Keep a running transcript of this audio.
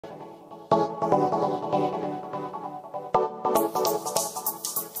Good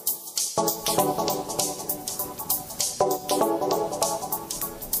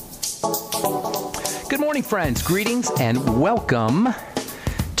morning, friends. Greetings and welcome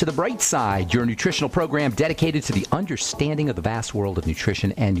to The Bright Side, your nutritional program dedicated to the understanding of the vast world of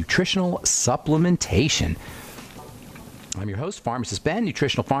nutrition and nutritional supplementation. I'm your host, Pharmacist Ben,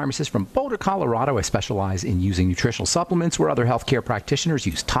 nutritional pharmacist from Boulder, Colorado. I specialize in using nutritional supplements where other healthcare practitioners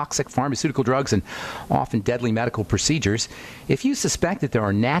use toxic pharmaceutical drugs and often deadly medical procedures. If you suspect that there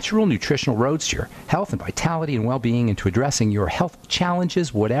are natural nutritional roads to your health and vitality and well-being and to addressing your health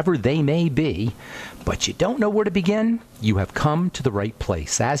challenges, whatever they may be, but you don't know where to begin, you have come to the right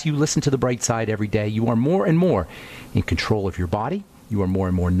place. As you listen to The Bright Side every day, you are more and more in control of your body. You are more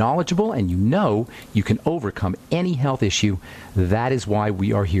and more knowledgeable, and you know you can overcome any health issue. That is why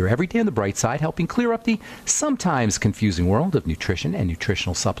we are here every day on The Bright Side, helping clear up the sometimes confusing world of nutrition and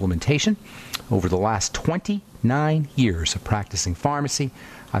nutritional supplementation. Over the last 29 years of practicing pharmacy,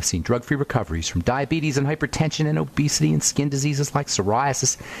 I've seen drug-free recoveries from diabetes and hypertension and obesity and skin diseases like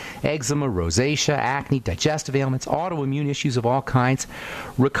psoriasis, eczema, rosacea, acne, digestive ailments, autoimmune issues of all kinds.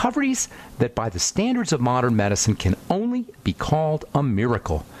 Recoveries that by the standards of modern medicine can only be called a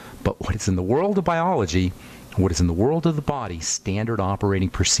miracle. But what is in the world of biology, what is in the world of the body, standard operating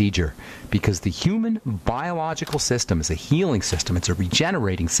procedure. Because the human biological system is a healing system. It's a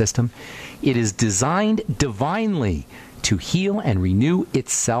regenerating system. It is designed divinely to heal and renew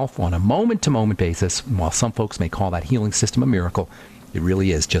itself on a moment-to-moment basis. While some folks may call that healing system a miracle, it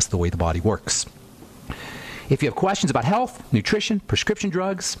really is just the way the body works. If you have questions about health, nutrition, prescription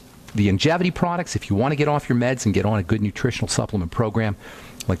drugs, the longevity products, if you want to get off your meds and get on a good nutritional supplement program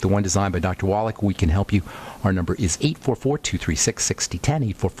like the one designed by Dr. Wallach, we can help you. Our number is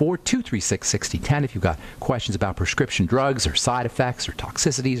 844-236-6010, 844-236-6010. If you've got questions about prescription drugs or side effects or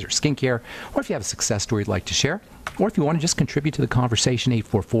toxicities or skincare, or if you have a success story you'd like to share, or if you want to just contribute to the conversation,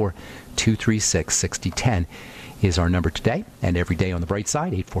 844-236-6010 is our number today and every day on The Bright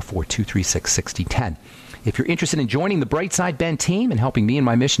Side, 844-236-6010. If you're interested in joining the Bright Side Ben team and helping me in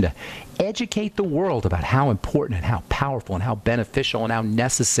my mission to educate the world about how important and how powerful and how beneficial and how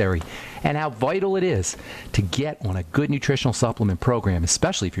necessary and how vital it is to get on a good nutritional supplement program,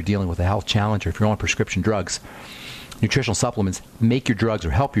 especially if you're dealing with a health challenge or if you're on prescription drugs, nutritional supplements make your drugs or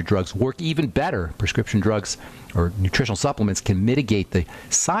help your drugs work even better. Prescription drugs or nutritional supplements can mitigate the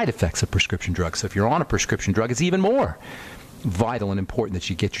side effects of prescription drugs. So if you're on a prescription drug, it's even more vital and important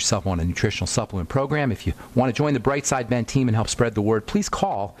that you get yourself on a nutritional supplement program. If you want to join the Bright Side Ben team and help spread the word, please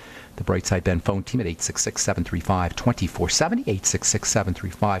call the Bright Side Ben phone team at 866-735-2470,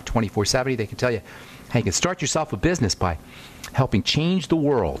 866-735-2470. They can tell you how you can start yourself a business by helping change the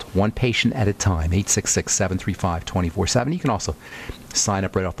world one patient at a time, 866-735-2470. You can also sign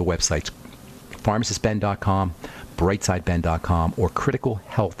up right off the websites, pharmacistben.com, brightsideben.com, or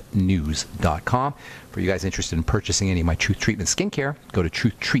criticalhealthnews.com. For you guys interested in purchasing any of my Truth Treatment skincare, go to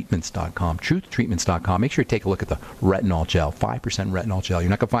truthtreatments.com, truthtreatments.com. Make sure you take a look at the retinol gel, 5% retinol gel. You're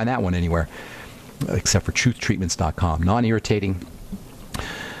not going to find that one anywhere except for truthtreatments.com. Non-irritating,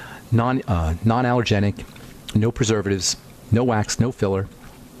 non-allergenic, no preservatives, no wax, no filler,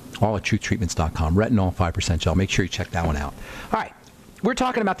 all at truthtreatments.com. Retinol, 5% gel. Make sure you check that one out. All right. We're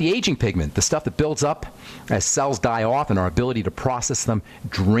talking about the aging pigment, the stuff that builds up as cells die off and our ability to process them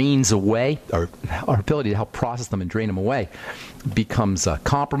drains away, or our ability to help process them and drain them away becomes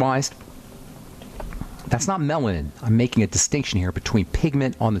compromised. That's not melanin. I'm making a distinction here between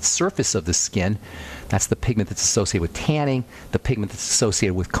pigment on the surface of the skin. That's the pigment that's associated with tanning, the pigment that's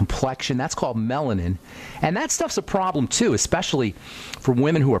associated with complexion. That's called melanin. And that stuff's a problem too, especially for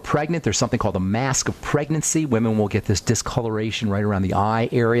women who are pregnant. There's something called the mask of pregnancy. Women will get this discoloration right around the eye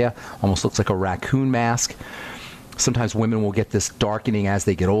area. Almost looks like a raccoon mask. Sometimes women will get this darkening as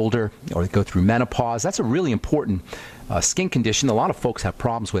they get older or they go through menopause. That's a really important skin condition a lot of folks have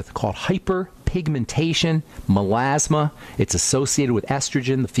problems with called hyperpigmentation, melasma. It's associated with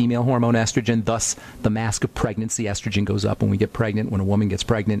estrogen, the female hormone estrogen, thus the mask of pregnancy. Estrogen goes up when we get pregnant, when a woman gets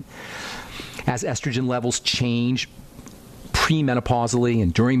pregnant. As estrogen levels change premenopausally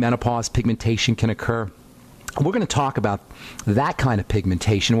and during menopause, pigmentation can occur. We're going to talk about that kind of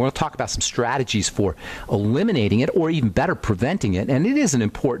pigmentation. We're going to talk about some strategies for eliminating it or even better preventing it. And it is an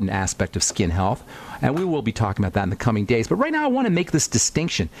important aspect of skin health. And we will be talking about that in the coming days. But right now I want to make this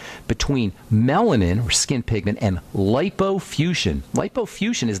distinction between melanin or skin pigment and lipofuscin.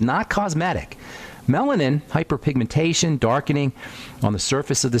 Lipofuscin is not cosmetic. Melanin, hyperpigmentation, darkening on the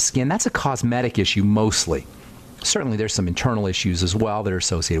surface of the skin, that's a cosmetic issue mostly. Certainly there's some internal issues as well that are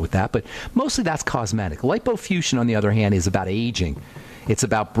associated with that, but mostly that's cosmetic. Lipofuscin, on the other hand, is about aging. It's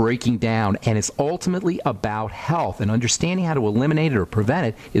about breaking down, and it's ultimately about health. And understanding how to eliminate it or prevent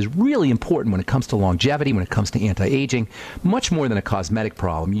it is really important when it comes to longevity, when it comes to anti-aging, much more than a cosmetic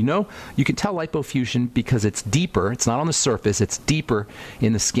problem. You know, you can tell lipofusion because it's deeper. It's not on the surface. It's deeper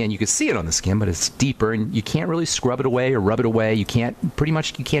in the skin. You can see it on the skin, but it's deeper, and you can't really scrub it away or rub it away. You can't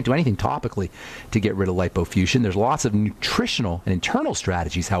do anything topically to get rid of lipofusion. There's lots of nutritional and internal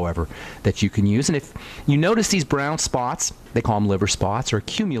strategies, however, that you can use. And if you notice these brown spots, they call them liver spots, are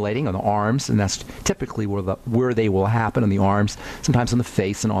accumulating on the arms, and that's typically where they will happen, on the arms, sometimes on the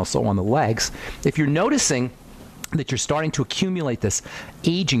face, and also on the legs. If you're noticing that you're starting to accumulate this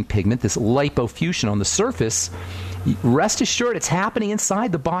aging pigment, this lipofusion on the surface, rest assured it's happening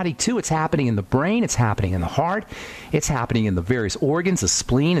inside the body too. It's happening in the brain, it's happening in the heart, it's happening in the various organs, the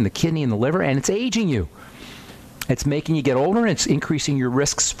spleen and the kidney and the liver, and it's aging you. It's making you get older, and it's increasing your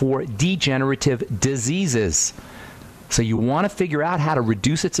risks for degenerative diseases. So you want to figure out how to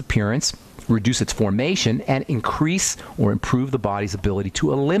reduce its appearance, reduce its formation, and increase or improve the body's ability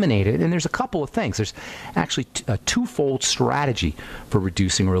to eliminate it. And there's a couple of things. There's actually a twofold strategy for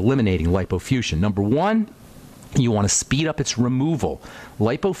reducing or eliminating lipofusion. Number one, you want to speed up its removal.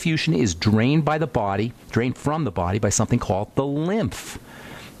 Lipofusion is drained from the body by something called the lymph.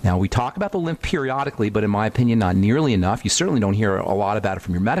 Now, we talk about the lymph periodically, but in my opinion, not nearly enough. You certainly don't hear a lot about it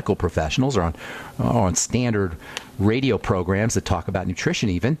from your medical professionals or on standard radio programs that talk about nutrition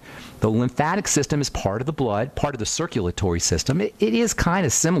even. The lymphatic system is part of the blood, part of the circulatory system. It is kind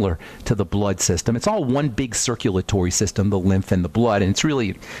of similar to the blood system. It's all one big circulatory system, the lymph and the blood, and it's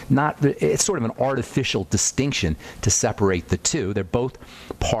really not, it's sort of an artificial distinction to separate the two. They're both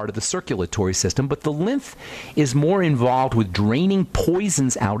part of the circulatory system, but the lymph is more involved with draining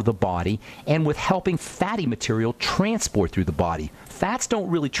poisons out of the body and with helping fatty material transport through the body. Fats don't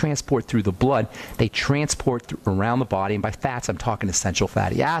really transport through the blood. They transport around the body. And by fats, I'm talking essential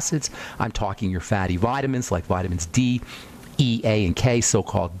fatty acids. I'm talking your fatty vitamins like vitamins D, E, A, and K,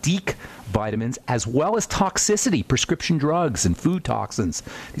 so-called DEEK vitamins, as well as toxicity, prescription drugs, and food toxins.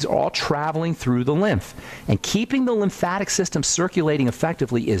 These are all traveling through the lymph. And keeping the lymphatic system circulating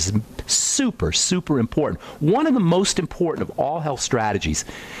effectively is super, super important. One of the most important of all health strategies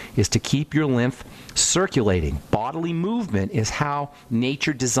is to keep your lymph circulating. Bodily movement is how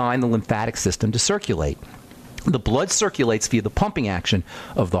nature designed the lymphatic system to circulate. The blood circulates via the pumping action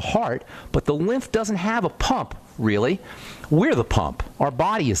of the heart, but the lymph doesn't have a pump, really. We're the pump. Our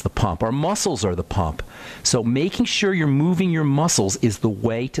body is the pump. Our muscles are the pump. So making sure you're moving your muscles is the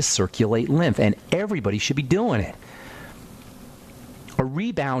way to circulate lymph, and everybody should be doing it. A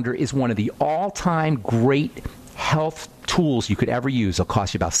rebounder is one of the all-time great health tools you could ever use. It'll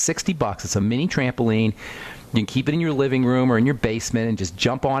cost you about $60. It's a mini trampoline. You can keep it in your living room or in your basement and just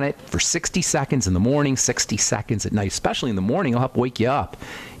jump on it for 60 seconds in the morning, 60 seconds at night. Especially in the morning, it'll help wake you up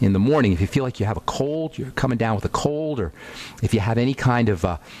in the morning. If you feel like you have a cold, you're coming down with a cold, or if you have any kind of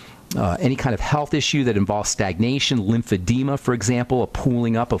health issue that involves stagnation, lymphedema, for example, a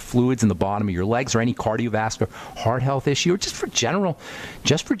pooling up of fluids in the bottom of your legs, or any cardiovascular heart health issue, or just for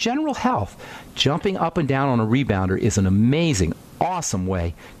general health, jumping up and down on a rebounder is an amazing, awesome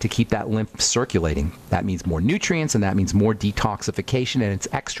way to keep that lymph circulating. That means more nutrients, and that means more detoxification, and it's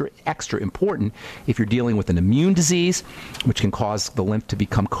extra important if you're dealing with an immune disease, which can cause the lymph to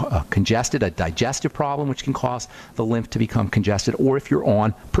become congested, a digestive problem, which can cause the lymph to become congested, or if you're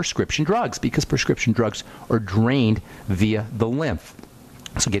on prescription drugs, because prescription drugs are drained via the lymph.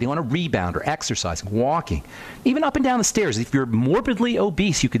 So getting on a rebounder, exercising, walking, even up and down the stairs. If you're morbidly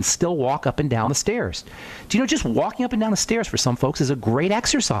obese, you can still walk up and down the stairs. Do you know just walking up and down the stairs for some folks is a great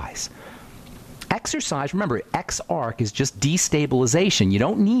exercise? Exercise, remember, XARC is just destabilization. You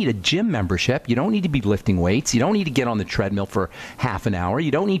don't need a gym membership. You don't need to be lifting weights. You don't need to get on the treadmill for half an hour.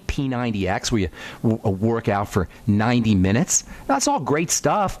 You don't need P90X, where you work out for 90 minutes. That's all great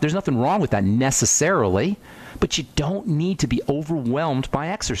stuff. There's nothing wrong with that necessarily. But you don't need to be overwhelmed by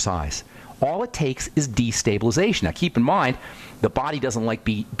exercise. All it takes is destabilization. Now, keep in mind, the body doesn't like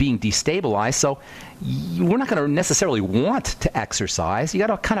being destabilized, so we're not going to necessarily want to exercise. You got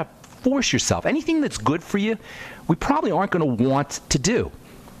to kind of force yourself. Anything that's good for you, we probably aren't going to want to do.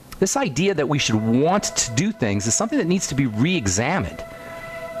 This idea that we should want to do things is something that needs to be re-examined.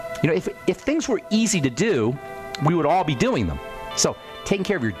 You know, if things were easy to do, we would all be doing them. So taking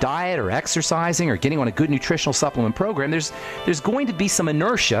care of your diet or exercising or getting on a good nutritional supplement program, there's going to be some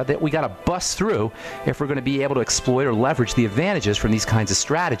inertia that we got to bust through if we're going to be able to exploit or leverage the advantages from these kinds of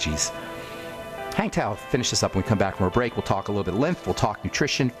strategies. Hang tight, I'll finish this up when we come back from our break. We'll talk a little bit lymph. We'll talk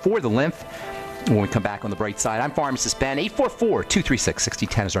nutrition for the lymph when we come back on the bright side. I'm Pharmacist Ben.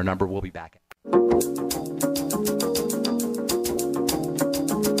 844-236-6010 is our number. We'll be back.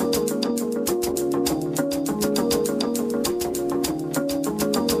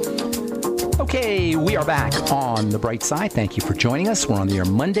 Okay, we are back on the bright side. Thank you for joining us. We're on the air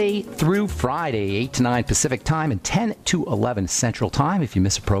Monday through Friday, 8 to 9 Pacific time and 10 to 11 Central time. If you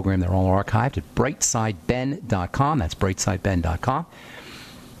miss a program, they're all archived at brightsideben.com. That's brightsideben.com.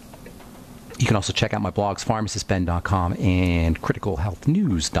 You can also check out my blogs, pharmacistben.com and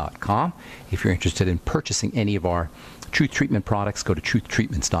criticalhealthnews.com. If you're interested in purchasing any of our Truth Treatment products, go to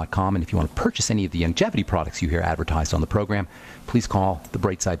truthtreatments.com. And if you want to purchase any of the longevity products you hear advertised on the program, please call the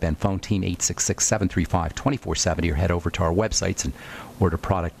Brightside Ben phone team, 866-735-2470, or head over to our websites and order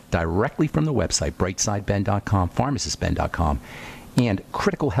product directly from the website, brightsideben.com, pharmacistben.com, and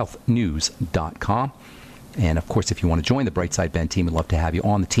criticalhealthnews.com. And, of course, if you want to join the Brightside Ben team, we'd love to have you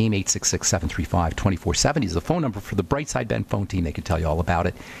on the team. 866-735-2470 is the phone number for the Brightside Ben phone team. They can tell you all about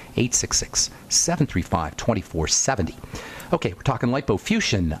it. 866-735-2470. Okay, we're talking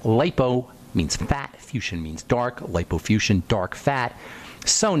lipofusion. Lipo means fat. Fusion means dark. Lipofusion, dark fat.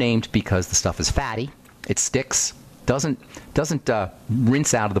 So named because the stuff is fatty. It sticks. Doesn't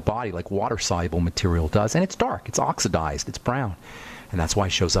rinse out of the body like water-soluble material does. And it's dark. It's oxidized. It's brown. And that's why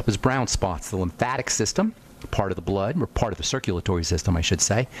it shows up as brown spots. The lymphatic system, part of the blood, or part of the circulatory system, I should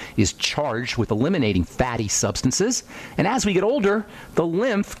say, is charged with eliminating fatty substances. And as we get older, the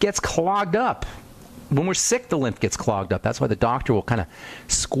lymph gets clogged up. When we're sick, the lymph gets clogged up. That's why the doctor will kind of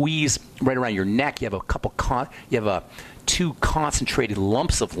squeeze right around your neck. You have two concentrated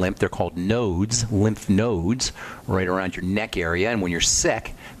lumps of lymph. They're called nodes, lymph nodes, right around your neck area. And when you're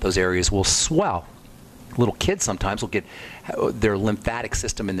sick, those areas will swell. Little kids sometimes will get their lymphatic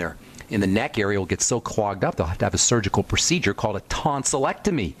system in the neck area will get so clogged up they'll have to have a surgical procedure called a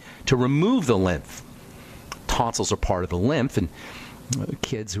tonsillectomy to remove the lymph. Tonsils are part of the lymph, and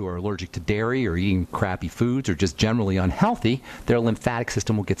kids who are allergic to dairy or eating crappy foods or just generally unhealthy, their lymphatic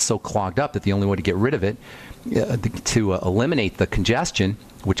system will get so clogged up that the only way to get rid of it, to eliminate the congestion,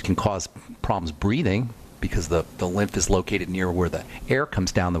 which can cause problems breathing, because the lymph is located near where the air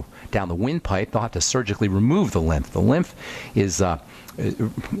comes down the windpipe, they'll have to surgically remove the lymph. The lymph is, the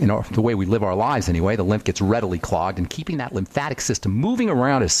way we live our lives anyway, the lymph gets readily clogged, and keeping that lymphatic system moving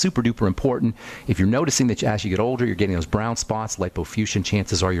around is super duper important. If you're noticing that as you get older, you're getting those brown spots, lipofusion,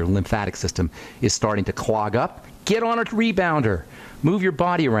 chances are your lymphatic system is starting to clog up. Get on a rebounder. Move your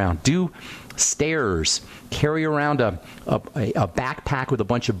body around. Do stairs. Carry around a backpack with a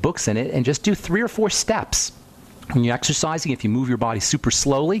bunch of books in it and just do 3 or 4 steps. When you're exercising, if you move your body super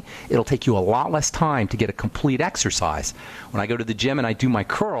slowly, it'll take you a lot less time to get a complete exercise. When I go to the gym and I do my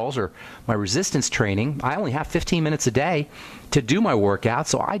curls or my resistance training, I only have 15 minutes a day to do my workout,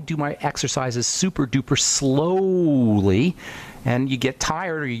 so I do my exercises super duper slowly. And you get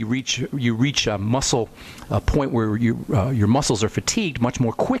tired, or you reach a point where your muscles are fatigued much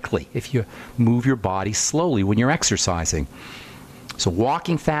more quickly if you move your body slowly when you're exercising. So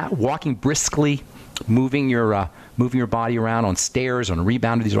walking briskly, moving your body around on stairs, on a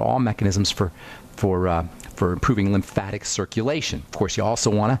rebounder, these are all mechanisms for improving lymphatic circulation. Of course, you also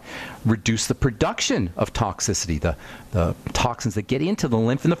want to reduce the production of toxicity, the toxins that get into the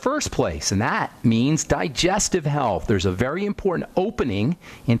lymph in the first place, and that means digestive health. There's a very important opening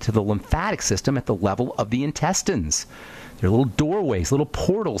into the lymphatic system at the level of the intestines. There are little doorways, little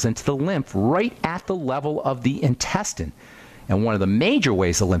portals into the lymph right at the level of the intestine. And one of the major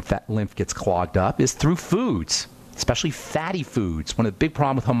ways the lymph gets clogged up is through foods, especially fatty foods. One of the big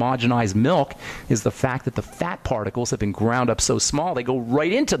problems with homogenized milk is the fact that the fat particles have been ground up so small they go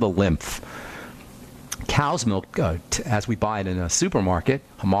right into the lymph. Cow's milk, as we buy it in a supermarket,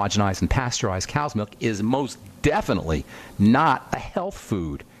 homogenized and pasteurized cow's milk, is most definitely not a health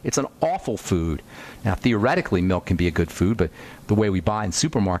food. It's an awful food. Now, theoretically, milk can be a good food, but the way we buy in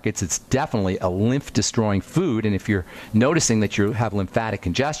supermarkets, it's definitely a lymph-destroying food. And if you're noticing that you have lymphatic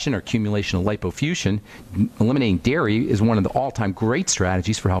congestion or accumulation of lipofusion, eliminating dairy is one of the all-time great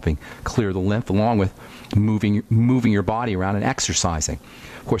strategies for helping clear the lymph, along with moving your body around and exercising.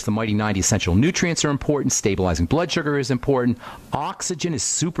 Of course, the mighty 90 essential nutrients are important. Stabilizing blood sugar is important. Oxygen is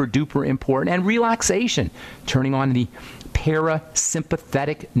super duper important. And relaxation, turning on the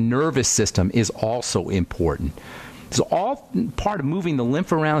parasympathetic nervous system, is also important. This is all part of moving the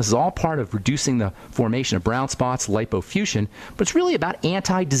lymph around. This is all part of reducing the formation of brown spots, lipofusion. But it's really about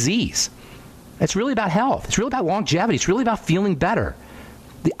anti-disease. It's really about health. It's really about longevity. It's really about feeling better.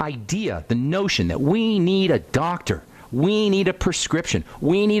 The idea, the notion that we need a doctor, we need a prescription,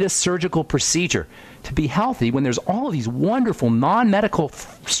 we need a surgical procedure to be healthy, when there's all of these wonderful non-medical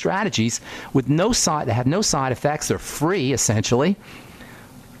strategies with that have no side effects. They're free, essentially.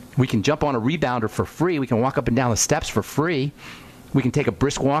 We can jump on a rebounder for free. We can walk up and down the steps for free. We can take a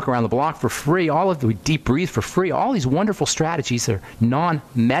brisk walk around the block for free. We deep breathe for free. All these wonderful strategies that are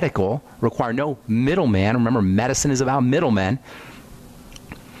non-medical, require no middleman. Remember, medicine is about middlemen.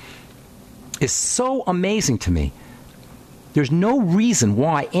 Is so amazing to me. There's no reason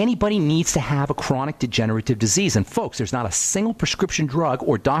why anybody needs to have a chronic degenerative disease. And folks, there's not a single prescription drug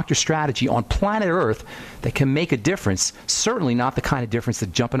or doctor strategy on planet Earth that can make a difference. Certainly not the kind of difference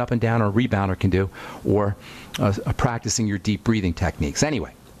that jumping up and down or a rebounder can do, or practicing your deep breathing techniques.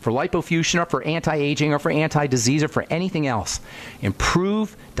 Anyway, for lipofusion or for anti-aging or for anti-disease or for anything else,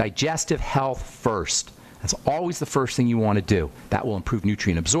 improve digestive health first. That's always the first thing you want to do. That will improve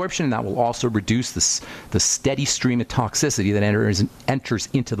nutrient absorption, and that will also reduce the steady stream of toxicity that enters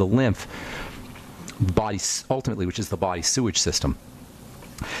into the lymph body, ultimately, which is the body sewage system.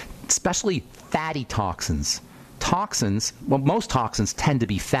 Especially fatty toxins. Most toxins tend to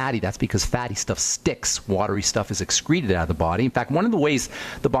be fatty. That's because fatty stuff sticks. Watery stuff is excreted out of the body. In fact, one of the ways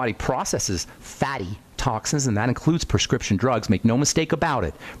the body processes fatty toxins, and that includes prescription drugs, make no mistake about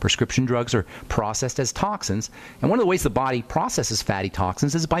it. Prescription drugs are processed as toxins. And one of the ways the body processes fatty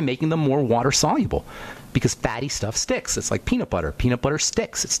toxins is by making them more water soluble, because fatty stuff sticks. It's like peanut butter. Peanut butter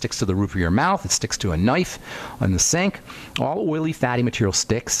sticks. It sticks to the roof of your mouth. It sticks to a knife on the sink. All oily, fatty material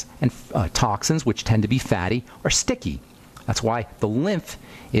sticks, and toxins, which tend to be fatty, are sticky. That's why the lymph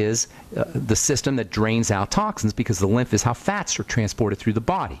is the system that drains out toxins, because the lymph is how fats are transported through the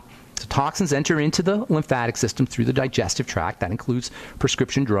body. So toxins enter into the lymphatic system through the digestive tract. That includes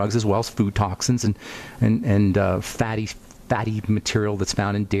prescription drugs as well as food toxins and fatty material that's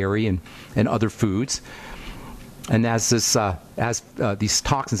found in dairy and other foods. And as these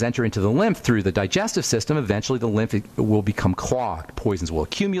toxins enter into the lymph through the digestive system, eventually the lymph will become clogged. Poisons will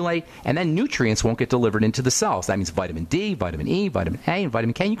accumulate, and then nutrients won't get delivered into the cells. That means vitamin D, vitamin E, vitamin A, and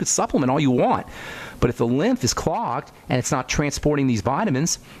vitamin K. You could supplement all you want. But if the lymph is clogged and it's not transporting these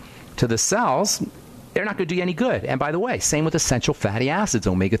vitamins to the cells, they're not going to do you any good. And by the way, same with essential fatty acids,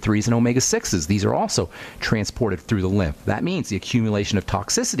 omega-3s and omega-6s. These are also transported through the lymph. That means the accumulation of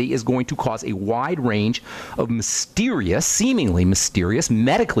toxicity is going to cause a wide range of mysterious, seemingly mysterious,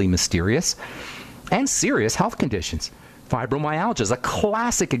 medically mysterious, and serious health conditions. Fibromyalgia is a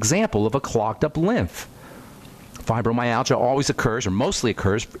classic example of a clogged up lymph. Fibromyalgia always occurs, or mostly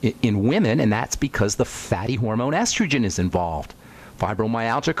occurs, in women, and that's because the fatty hormone estrogen is involved.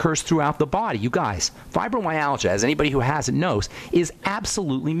 Fibromyalgia occurs throughout the body. You guys, fibromyalgia, as anybody who has it knows, is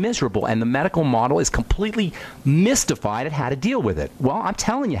absolutely miserable, and the medical model is completely mystified at how to deal with it. Well, I'm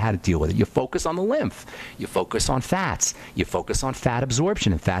telling you how to deal with it. You focus on the lymph. You focus on fats. You focus on fat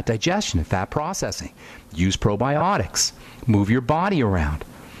absorption and fat digestion and fat processing. Use probiotics. Move your body around.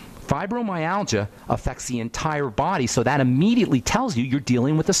 Fibromyalgia affects the entire body, so that immediately tells you you're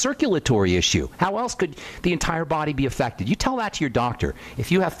dealing with a circulatory issue. How else could the entire body be affected? You tell that to your doctor.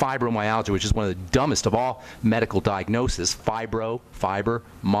 If you have fibromyalgia, which is one of the dumbest of all medical diagnoses, fiber,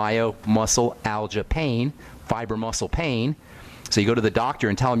 myo, muscle, algia, pain, fiber muscle pain. So you go to the doctor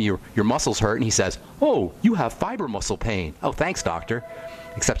and tell him your muscles hurt, and he says, "Oh, you have fiber muscle pain." "Oh, thanks, doctor."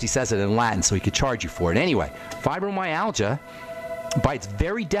 Except he says it in Latin, so he could charge you for it. Anyway, fibromyalgia, by its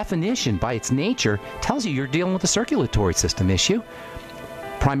very definition, by its nature, tells you you're dealing with a circulatory system issue,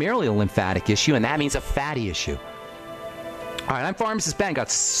 primarily a lymphatic issue, and that means a fatty issue. All right, I'm Pharmacist Ben. Got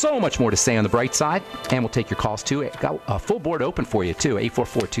so much more to say on the bright side, and we'll take your calls too. Got a full board open for you too,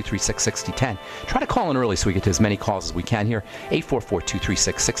 844-236-6010. Try to call in early so we get to as many calls as we can here.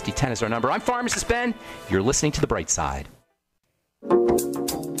 844-236-6010 is our number. I'm Pharmacist Ben. You're listening to The Bright Side.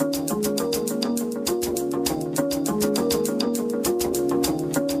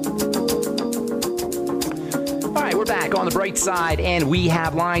 We're back on The Bright Side, and we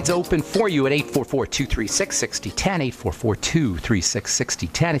have lines open for you at 844-236-6010,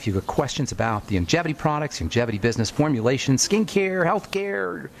 844-236-6010. If you've got questions about the longevity products, longevity business, formulation, skincare,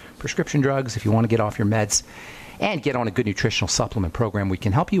 healthcare, prescription drugs, if you want to get off your meds and get on a good nutritional supplement program, we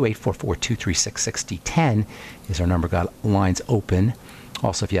can help you. 844-236-6010 is our number. Got lines open.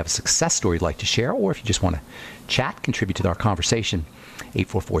 Also, if you have a success story you'd like to share, or if you just want to chat, contribute to our conversation,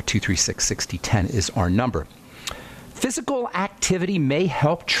 844-236-6010 is our number. Physical activity may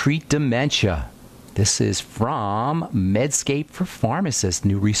help treat dementia. This is from Medscape for Pharmacists.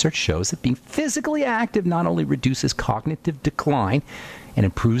 New research shows that being physically active not only reduces cognitive decline and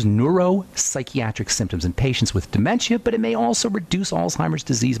improves neuropsychiatric symptoms in patients with dementia, but it may also reduce Alzheimer's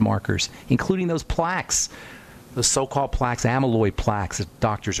disease markers, including those plaques, those so-called plaques, amyloid plaques, that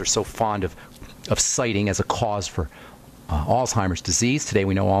doctors are so fond of citing as a cause for Alzheimer's disease. Today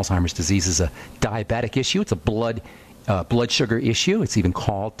we know Alzheimer's disease is a diabetic issue. It's a blood sugar issue. It's even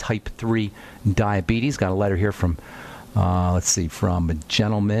called type 3 diabetes. Got a letter here from Let's see, from a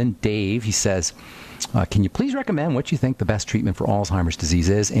gentleman, Dave. He says, can you please recommend what you think the best treatment for Alzheimer's disease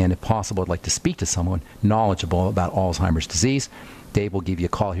is? And if possible, I'd like to speak to someone knowledgeable about Alzheimer's disease. Dave will give you a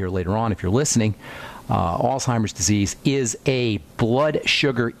call here later on if you're listening. Alzheimer's disease is a blood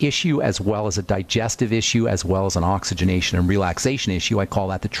sugar issue as well as a digestive issue as well as an oxygenation and relaxation issue. I call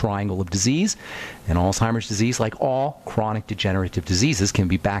that the triangle of disease. And Alzheimer's disease, like all chronic degenerative diseases, can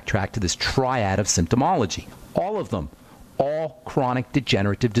be backtracked to this triad of symptomology. All of them. All chronic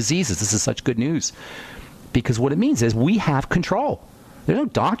degenerative diseases. This is such good news because what it means is we have control. There's no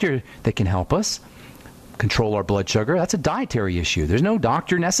doctor that can help us control our blood sugar. That's a dietary issue. There's no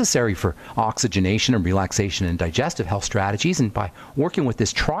doctor necessary for oxygenation and relaxation and digestive health strategies. And by working with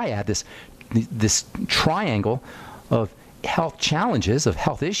this triad, this triangle of health challenges, of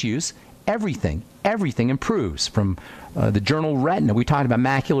health issues, everything improves. From the journal Retina, we talked about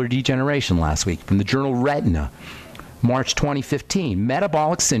macular degeneration last week, from the journal Retina, March 2015,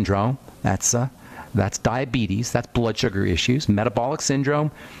 metabolic syndrome, that's diabetes, that's blood sugar issues. Metabolic syndrome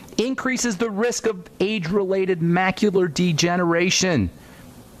increases the risk of age-related macular degeneration.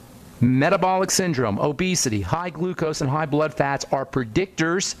 Metabolic syndrome, obesity, high glucose, and high blood fats are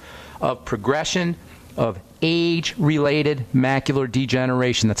predictors of progression of age-related macular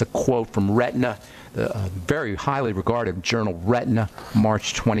degeneration. That's a quote from Retina, the very highly regarded journal Retina,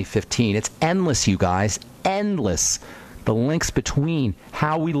 March 2015. It's endless, you guys, endless. The links between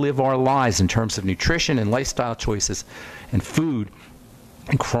how we live our lives in terms of nutrition and lifestyle choices and food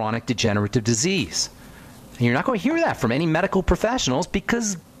and chronic degenerative disease. And you're not going to hear that from any medical professionals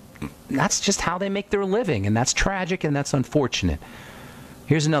because that's just how they make their living, and that's tragic and that's unfortunate.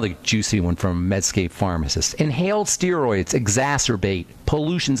 Here's another juicy one from a Medscape pharmacist. Inhaled steroids exacerbate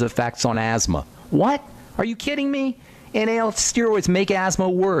pollution's effects on asthma. What? Are you kidding me? Inhaled steroids make asthma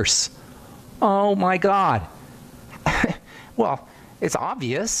worse. Oh my God. Well, it's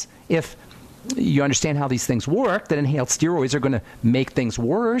obvious if you understand how these things work that inhaled steroids are going to make things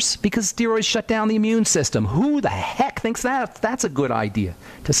worse because steroids shut down the immune system. Who the heck thinks that's a good idea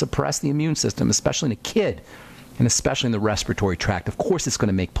to suppress the immune system, especially in a kid and especially in the respiratory tract? Of course it's going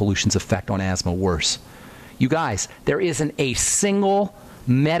to make pollution's effect on asthma worse. You guys, there isn't a single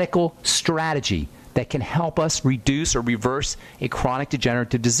medical strategy that can help us reduce or reverse a chronic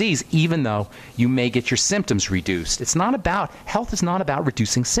degenerative disease, even though you may get your symptoms reduced. Health is not about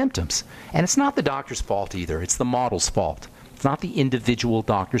reducing symptoms. And it's not the doctor's fault either. It's the model's fault. It's not the individual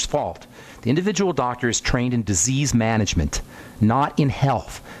doctor's fault. The individual doctor is trained in disease management, not in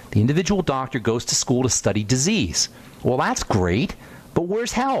health. The individual doctor goes to school to study disease. Well, that's great, but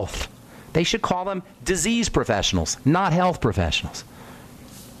where's health? They should call them disease professionals, not health professionals.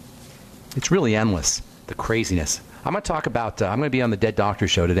 It's really endless, the craziness. I'm going to talk about, I'm going to be on the Dead Doctor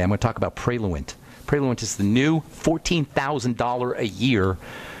Show today. I'm going to talk about Praluent. Praluent is the new $14,000 a year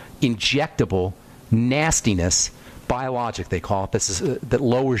injectable nastiness biologic, they call it, that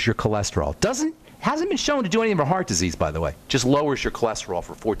lowers your cholesterol. Hasn't been shown to do anything for heart disease, by the way. Just lowers your cholesterol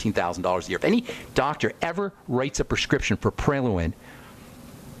for $14,000 a year. If any doctor ever writes a prescription for Praluent,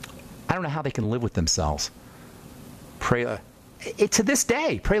 I don't know how they can live with themselves. To this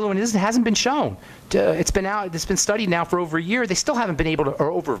day, Praluent hasn't been shown. It's been studied now for over a year. They still haven't been able to,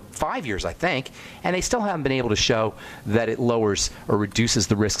 or over 5 years, I think, and they still haven't been able to show that it lowers or reduces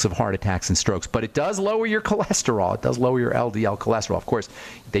the risks of heart attacks and strokes. But it does lower your cholesterol. It does lower your LDL cholesterol. Of course,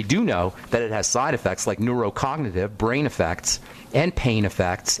 they do know that it has side effects like neurocognitive, brain effects, and pain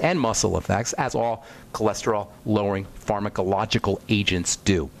effects, and muscle effects, as all cholesterol-lowering pharmacological agents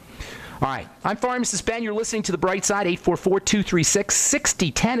do. All right, I'm Pharmacist Ben. You're listening to The Bright Side.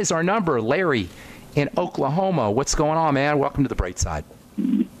 844-236-6010 is our number. Larry in Oklahoma. What's going on, man? Welcome to The Bright Side.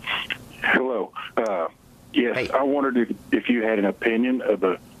 Hello. Yes, hey. I wondered if you had an opinion of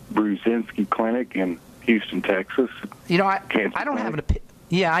the Brzezinski Clinic in Houston, Texas. You know, I don't have an opinion.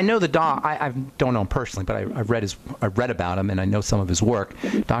 Yeah, I know the doc. I don't know him personally, but I've read about him, and I know some of his work.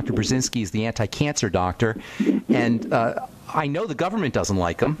 Dr. Brzezinski is the anti-cancer doctor, and I know the government doesn't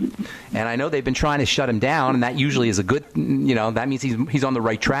like him, and I know they've been trying to shut him down, and that usually is a good, that means he's on the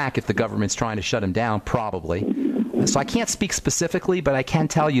right track if the government's trying to shut him down, probably. So I can't speak specifically, but I can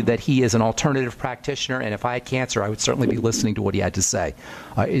tell you that he is an alternative practitioner, and if I had cancer, I would certainly be listening to what he had to say.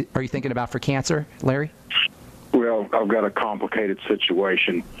 Are you thinking about for cancer, Larry? Well, I've got a complicated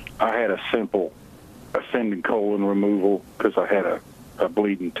situation. I had a simple ascending colon removal because I had a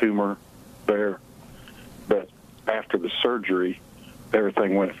bleeding tumor there. But after the surgery,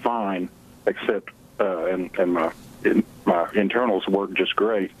 everything went fine, except and my internals worked just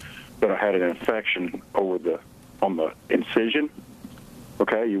great. But I had an infection on the incision.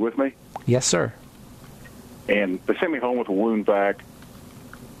 Okay, you with me? Yes, sir. And they sent me home with a wound vac.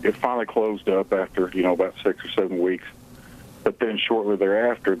 It finally closed up after, about 6 or 7 weeks. But then shortly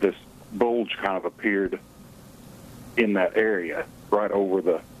thereafter, this bulge kind of appeared in that area, right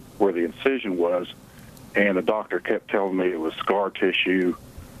over where the incision was. And the doctor kept telling me it was scar tissue.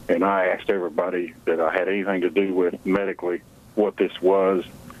 And I asked everybody that I had anything to do with medically what this was.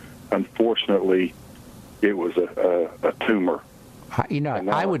 Unfortunately, it was a tumor.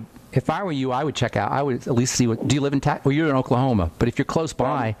 I would, if I were you, I would check out. I would at least see what. Do you live in? Well, you're in Oklahoma, but if you're close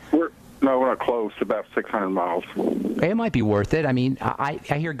by, No, we're not close. About 600 miles. It might be worth it. I mean, I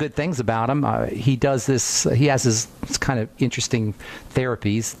hear good things about him. He does this. He has his kind of interesting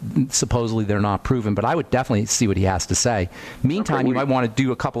therapies. Supposedly they're not proven, but I would definitely see what he has to say. Meantime, you might want to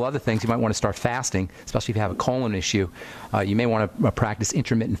do a couple other things. You might want to start fasting, especially if you have a colon issue. You may want to practice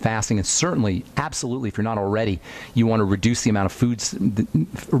intermittent fasting, and certainly, absolutely, if you're not already, you want to reduce the amount of food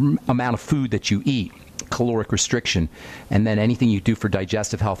that you eat. Caloric restriction, and then anything you do for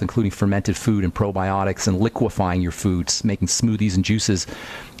digestive health, including fermented food and probiotics and liquefying your foods, making smoothies and juices,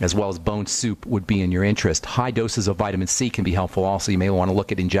 as well as bone soup would be in your interest. High doses of vitamin C can be helpful also. You may want to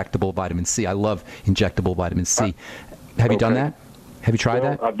look at injectable vitamin C. I love injectable vitamin C. Have you done that? Have you tried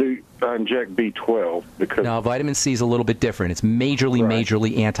that? I do. I inject B12 because... No, vitamin C is a little bit different. It's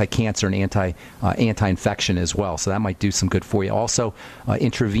majorly anti-cancer and anti-infection as well. So that might do some good for you. Also,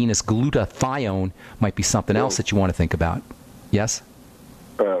 intravenous glutathione might be something else that you want to think about. Yes?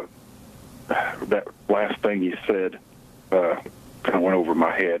 That last thing you said kind of went over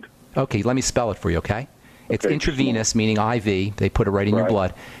my head. Okay, let me spell it for you, okay? It's intravenous, meaning IV. They put it right in your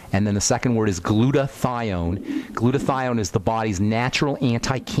blood. And then the second word is glutathione. Glutathione is the body's natural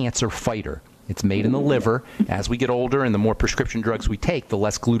anti-cancer fighter. It's made in the liver. As we get older and the more prescription drugs we take, the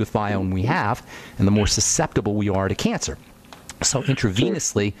less glutathione we have and the more susceptible we are to cancer. So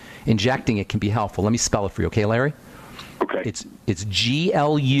intravenously injecting it can be helpful. Let me spell it for you, okay, Larry? Okay. It's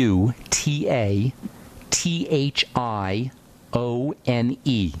Glutathine,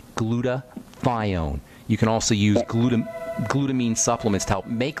 glutathione. You can also use glutamine supplements to help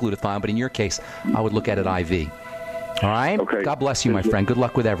make glutathione, but in your case, I would look at it IV. All right? Okay. God bless you, my friend. Good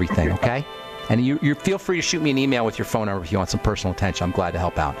luck with everything, okay? And you feel free to shoot me an email with your phone number if you want some personal attention. I'm glad to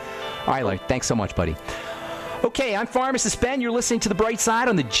help out. All right, Larry. Thanks so much, buddy. Okay, I'm Pharmacist Ben. You're listening to The Bright Side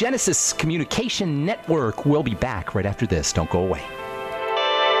on the Genesis Communication Network. We'll be back right after this. Don't go away.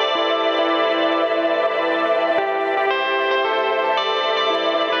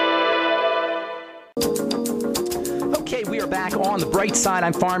 Back on The Bright Side.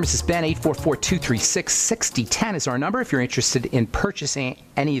 I'm Pharmacist Ben. 844-236-6010 is our number. If you're interested in purchasing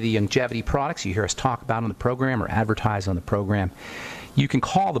any of the longevity products you hear us talk about on the program or advertise on the program, you can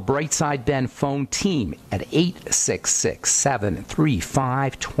call the Bright Side Ben phone team at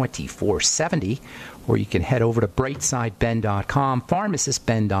 866-735-2470, or you can head over to brightsideben.com,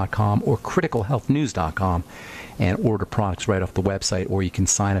 pharmacistben.com, or criticalhealthnews.com and order products right off the website, or you can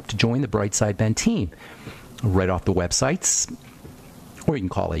sign up to join the Bright Side Ben team right off the websites, or you can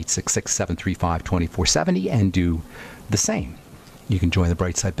call 866-735-2470 and do the same. You can join the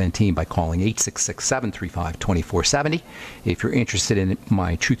Brightside Ben team by calling 866-735-2470. If you're interested in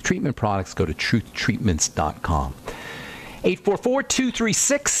my Truth Treatment products, go to truthtreatments.com.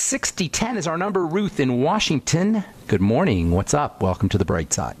 844-236-6010 is our number. Ruth in Washington. Good morning. What's up? Welcome to the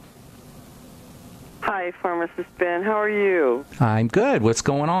Bright Side. Hi, Pharmacist Ben. How are you? I'm good. What's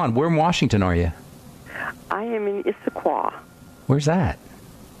going on? Where in Washington are you? I am in Issaquah. Where's that?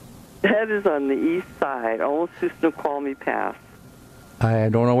 That is on the east side, almost to Snoqualmie Pass. I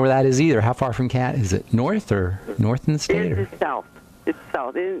don't know where that is either. How far from Cat? Is it north or north in the state? It is south. It's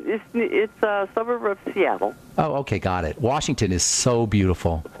south. It's a suburb of Seattle. Oh, okay, got it. Washington is so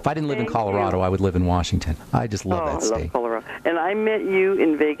beautiful. If I didn't live in Colorado, I would live in Washington. I just love that state. I love Colorado. And I met you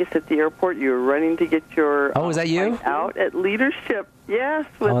in Vegas at the airport. You were running to get your is that you? Out at Leadership. Yes,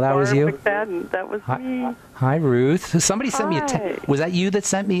 with that was you? McFadden. That was me. Hi, Ruth. Somebody sent me a text. Was that you that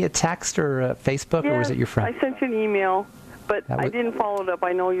sent me a text or a Facebook, or was it your friend? I sent you an email. But I didn't follow it up.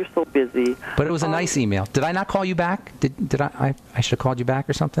 I know you're so busy. But it was a nice email. Did I not call you back? Did I should have called you back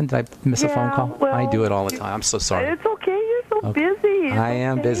or something? Did I miss a phone call? Well, I do it all the time. I'm so sorry. It's okay. You're so busy. I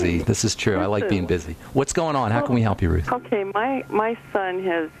am busy. This is true. I like being busy. What's going on? How can we help you, Ruth? Okay, my son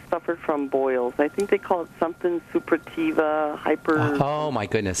has suffered from boils. I think they call it something suppurativa, Oh, my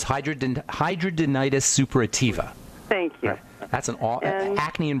goodness. Hidradenitis suppurativa. Thank you. Right. That's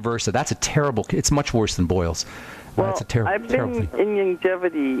acne inversa. That's a terrible. It's much worse than boils. Well, that's a terrible. I've been in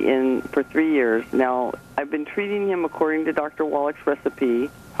longevity for 3 years now. I've been treating him according to Dr. Wallach's recipe.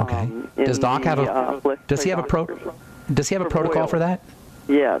 Okay. Does Doc have a? Does he have a protocol for that?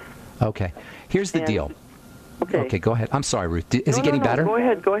 Yes. Okay. Here's the deal. Okay, go ahead. I'm sorry, Ruth. Is he getting better?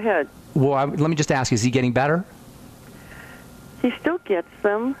 Go ahead. Well, let me just ask you, is he getting better? He still gets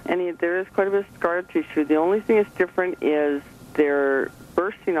them, and there is quite a bit of scar tissue. The only thing that's different is they're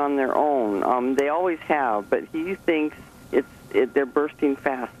bursting on their own. They always have, but he thinks they're bursting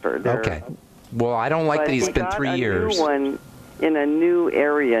faster. Okay. Well, I don't like that he's been 3 years. New one in a new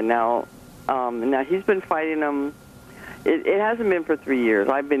area now. Now he's been fighting them. It hasn't been for 3 years.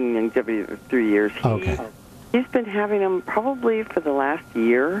 I've been in longevity for 3 years. He's been having them probably for the last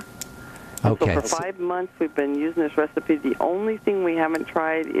year. Okay. So for 5 months we've been using this recipe. The only thing we haven't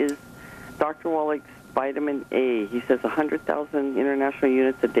tried is Dr. Wallach's vitamin A. He says 100,000 international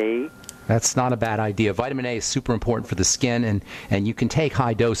units a day. That's not a bad idea. Vitamin A is super important for the skin, and you can take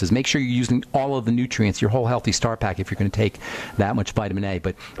high doses. Make sure you're using all of the nutrients, your whole Healthy Start Pack, if you're going to take that much vitamin A.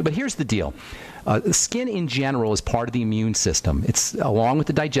 But here's the deal. The skin in general is part of the immune system. It's along with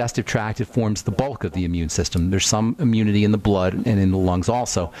the digestive tract, it forms the bulk of the immune system. There's some immunity in the blood and in the lungs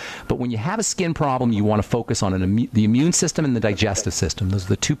also. But when you have a skin problem, you want to focus on the immune system and the digestive system. Those are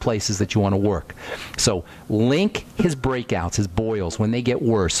the two places that you want to work. So link his breakouts, his boils, when they get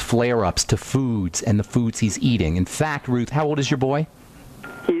worse, flare-ups, to foods and the foods he's eating. In fact, Ruth, how old is your boy?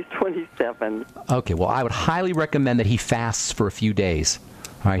 He's 27. Okay, well, I would highly recommend that he fasts for a few days.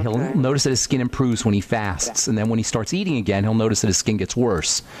 All right, he'll notice that his skin improves when he fasts, and then when he starts eating again, he'll notice that his skin gets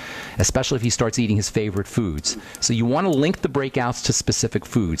worse, especially if he starts eating his favorite foods. So you want to link the breakouts to specific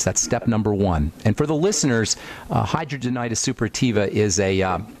foods. That's step number one. And for the listeners, hidradenitis suppurativa is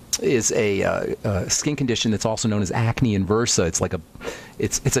a skin condition that's also known as acne inversa. It's like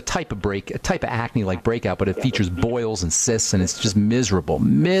it's a type of acne-like breakout, but it features boils and cysts, and it's just miserable.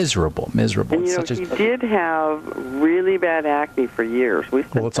 And he did have really bad acne for years.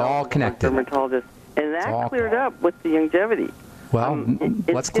 It's all connected. Dermatologist, and that cleared up with the longevity. Well,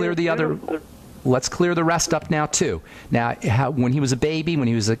 let's clear the rest up now too. Now, when he was a baby, when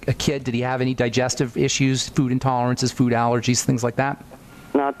he was a kid, did he have any digestive issues, food intolerances, food allergies, things like that?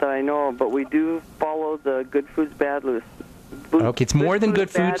 Not that I know of, but we do follow the good foods, bad list. Okay, it's more than good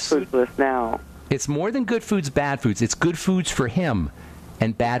foods. Bad foods list now. It's more than good foods, bad foods. It's good foods for him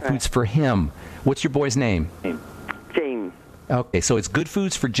and bad foods for him. What's your boy's name? James. Okay, so it's good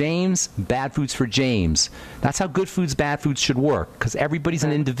foods for James, bad foods for James. That's how good foods, bad foods should work, because everybody's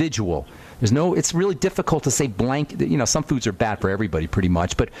an individual. It's really difficult to say blank, some foods are bad for everybody pretty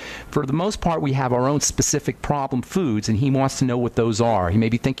much, but for the most part we have our own specific problem foods, and he wants to know what those are. He may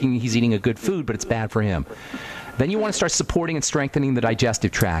be thinking he's eating a good food, but it's bad for him. Then you want to start supporting and strengthening the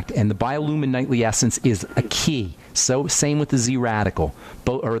digestive tract, and the Biolumin Nightly Essence is a key. So same with the Z Radical,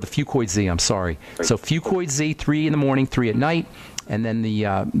 or the Fucoid Z, I'm sorry. So Fucoid Z, 3 in the morning, 3 at night, and then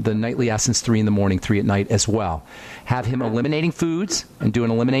the Nightly Essence, 3 in the morning, 3 at night as well. Have him eliminating foods and do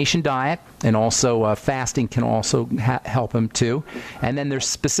an elimination diet, and also fasting can also help him too. And then there's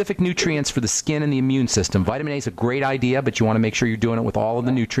specific nutrients for the skin and the immune system. Vitamin A is a great idea, but you want to make sure you're doing it with all of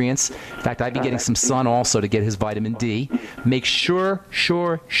the nutrients. In fact, I'd be getting some sun also to get his vitamin D. Make sure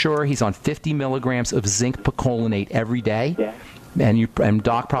he's on 50 milligrams of zinc picolinate every day. And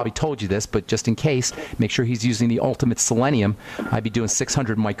Doc probably told you this, but just in case, make sure he's using the Ultimate Selenium. I'd be doing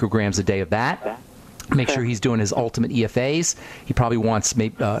 600 micrograms a day of that. Make sure he's doing his Ultimate EFAs. He probably wants,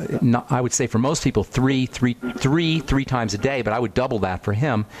 I would say for most people, three times a day, but I would double that for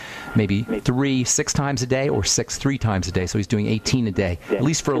him. Maybe 6 times a day, or 3 times a day. So he's doing 18 a day, at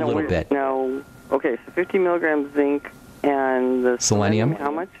least for a little bit. Now, okay, so 50 milligrams zinc and the selenium,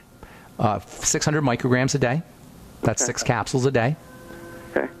 how much? 600 micrograms a day. That's 6 capsules a day.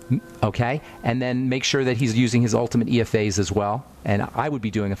 Okay, and then make sure that he's using his Ultimate EFAs as well. And I would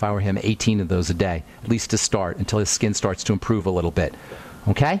be doing, if I were him, 18 of those a day, at least to start, until his skin starts to improve a little bit.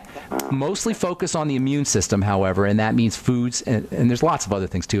 Okay? Mostly focus on the immune system, however, and that means foods, and there's lots of other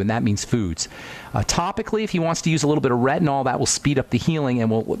things too, and that means foods. Topically, if he wants to use a little bit of retinol, that will speed up the healing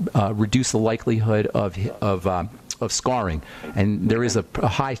and will reduce the likelihood of scarring, and there is a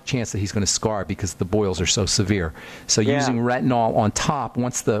high chance that he's going to scar because the boils are so severe. So using retinol on top,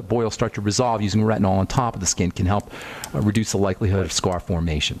 once the boils start to resolve, using retinol on top of the skin can help reduce the likelihood of scar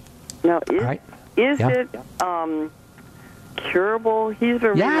formation. Now, is it curable? He's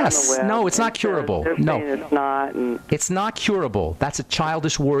been reading on the web. No, it's not curable. No, it's not. It's not curable. That's a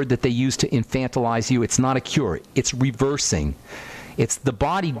childish word that they use to infantilize you. It's not a cure. It's reversing. It's the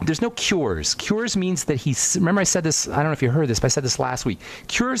body. There's no cures. Cures means that remember I said this, I don't know if you heard this, but I said this last week.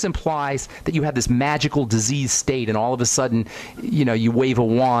 Cures implies that you have this magical disease state and all of a sudden, you wave a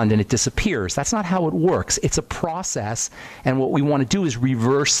wand and it disappears. That's not how it works. It's a process, and what we want to do is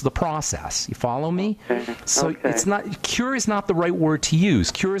reverse the process. You follow me? Okay. So it's not, cure is not the right word to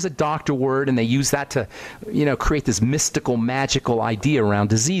use. Cure is a doctor word, and they use that to, create this mystical, magical idea around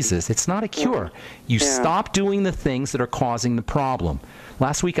diseases. It's not a cure. You stop doing the things that are causing the problem.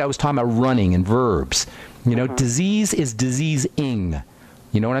 Last week I was talking about running and verbs. Disease is disease-ing.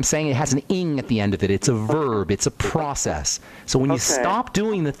 You know what I'm saying? It has an ing at the end of it. It's a verb. It's a process. So when you stop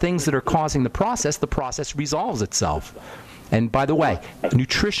doing the things that are causing the process resolves itself. And by the way,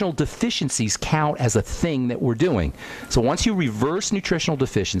 nutritional deficiencies count as a thing that we're doing. So once you reverse nutritional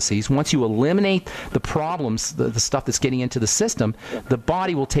deficiencies, once you eliminate the problems, the stuff that's getting into the system, the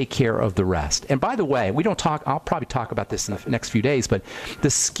body will take care of the rest. And by the way, I'll probably talk about this in the next few days, but the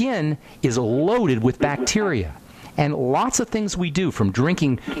skin is loaded with bacteria. And lots of things we do, from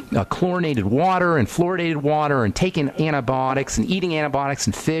drinking chlorinated water and fluoridated water and taking antibiotics and eating antibiotics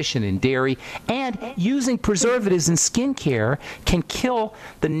in fish and in dairy and using preservatives in skincare, can kill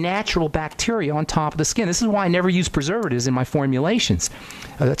the natural bacteria on top of the skin. This is why I never use preservatives in my formulations.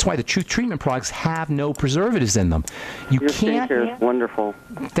 That's why the Truth Treatment products have no preservatives in them. Your skincare is wonderful.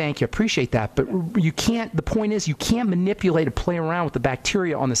 Thank you. Appreciate that. But you can't, the point is, you can't manipulate or play around with the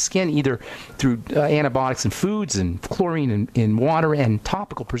bacteria on the skin either through antibiotics and foods and chlorine in water and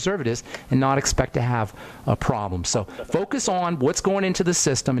topical preservatives and not expect to have a problem. So focus on what's going into the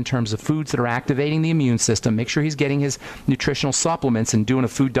system in terms of foods that are activating the immune system. Make sure he's getting his nutritional supplements and doing a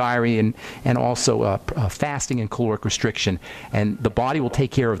food diary and also fasting and caloric restriction. And the body will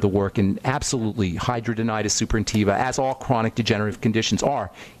take care of the work. And absolutely, hidradenitis suppurativa, as all chronic degenerative conditions are,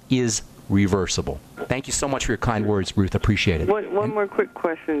 is reversible. Thank you so much for your kind words, Ruth. Appreciate it. One more quick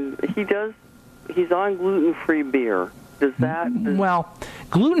question. He's on gluten-free beer. Well,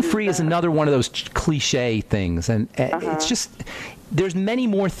 gluten-free is another one of those cliche things, and it's just, there's many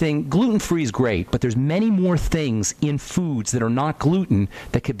more things. Gluten-free is great, but there's many more things in foods that are not gluten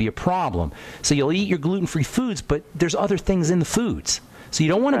that could be a problem. So you'll eat your gluten-free foods, but there's other things in the foods. So you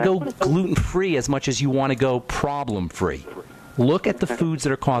don't want to go gluten-free as much as you want to go problem-free. Look at the foods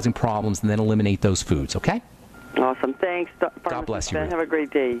that are causing problems and then eliminate those foods, okay? Awesome. Thanks. God bless you. Ben, have a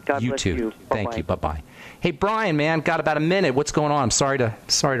great day. God bless you. You too. Thank you. Bye-bye. Hey, Brian, man, got about a minute. What's going on? I'm sorry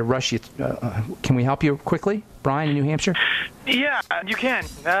to rush you. Can we help you quickly? Brian in New Hampshire? Yeah, you can.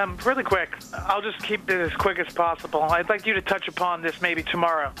 Really quick. Don't just keep it as quick as possible. I'd like you to touch upon this maybe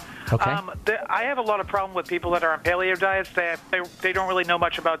tomorrow. Okay. I have a lot of problem with people that are on paleo diets. They don't really know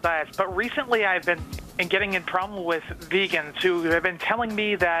much about diets. But recently I've been getting in problem with vegans who have been telling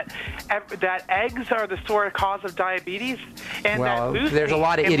me that eggs are the sort of cause of diabetes. And well, there's a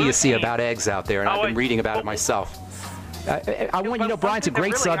lot of idiocy about eggs out there, and I've been reading about it myself. I want you to know, Brian, it's a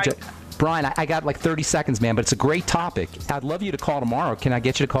great subject. Brian, I got like 30 seconds, man, but it's a great topic. I'd love you to call tomorrow. Can I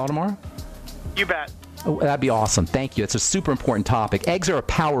get you to call tomorrow? You bet. Oh, that'd be awesome. Thank you. It's a super important topic. Eggs are a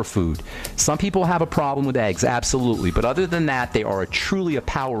power food. Some people have a problem with eggs, absolutely. But other than that, they are truly a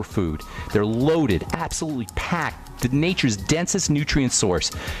power food. They're loaded, absolutely packed. Nature's densest nutrient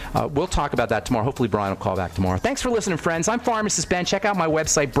source. We'll talk about that tomorrow. Hopefully Brian will call back tomorrow. Thanks for listening, friends. I'm Pharmacist Ben. Check out my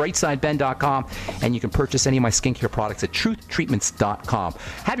website, brightsideben.com, and you can purchase any of my skincare products at truthtreatments.com.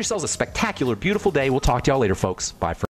 Have yourselves a spectacular, beautiful day. We'll talk to y'all later, folks. Bye for